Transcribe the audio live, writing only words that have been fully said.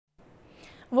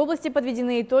В области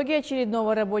подведены итоги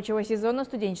очередного рабочего сезона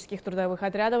студенческих трудовых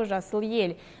отрядов «Жасыл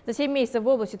Ел». За 7 месяцев в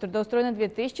области трудоустроено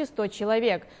 2100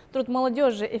 человек. Труд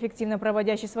молодежи, эффективно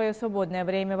проводящий свое свободное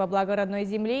время во благо родной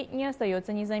земли, не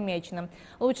остается незамеченным.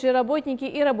 Лучшие работники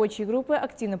и рабочие группы,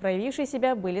 активно проявившие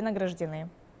себя, были награждены.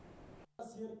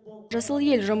 Жасыл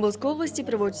Ел в Жамбылской области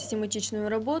проводит систематичную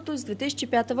работу с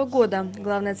 2005 года.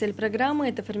 Главная цель программы –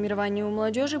 это формирование у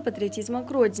молодежи патриотизма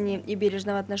к родине и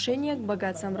бережного отношения к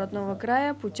богатствам родного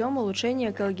края путем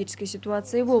улучшения экологической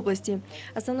ситуации в области.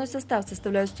 Основной состав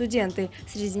составляют студенты.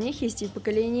 Среди них есть и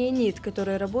поколение НИТ,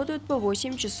 которые работают по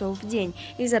 8 часов в день.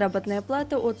 Их заработная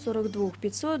плата от 42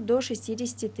 500 до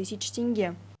 60 тысяч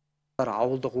тенге.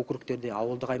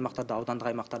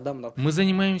 Мы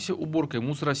занимаемся уборкой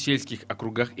мусора в сельских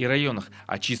округах и районах,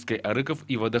 очисткой арыков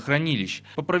и водохранилищ.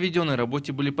 По проведенной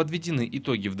работе были подведены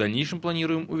итоги. В дальнейшем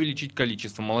планируем увеличить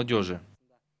количество молодежи.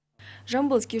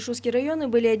 Жамбылские и Шусские районы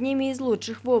были одними из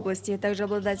лучших в области. Также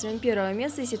обладателем первого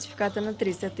места и сертификата на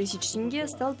 300 тысяч тенге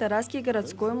стал Тарасский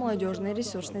городской молодежный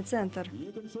ресурсный центр.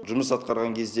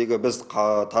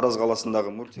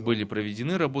 Были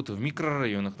проведены работы в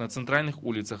микрорайонах, на центральных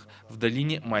улицах, в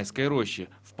долине Майской рощи,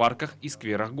 в парках и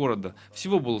скверах города.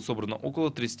 Всего было собрано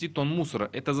около 30 тонн мусора.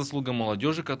 Это заслуга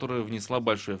молодежи, которая внесла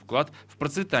большой вклад в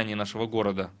процветание нашего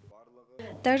города.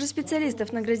 Также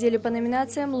специалистов наградили по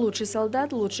номинациям «Лучший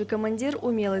солдат», «Лучший командир»,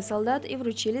 «Умелый солдат» и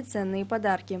вручили ценные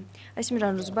подарки.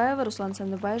 Асмиран Рузбаева, Руслан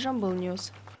Саныбай, Жамбыл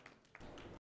Ньюс.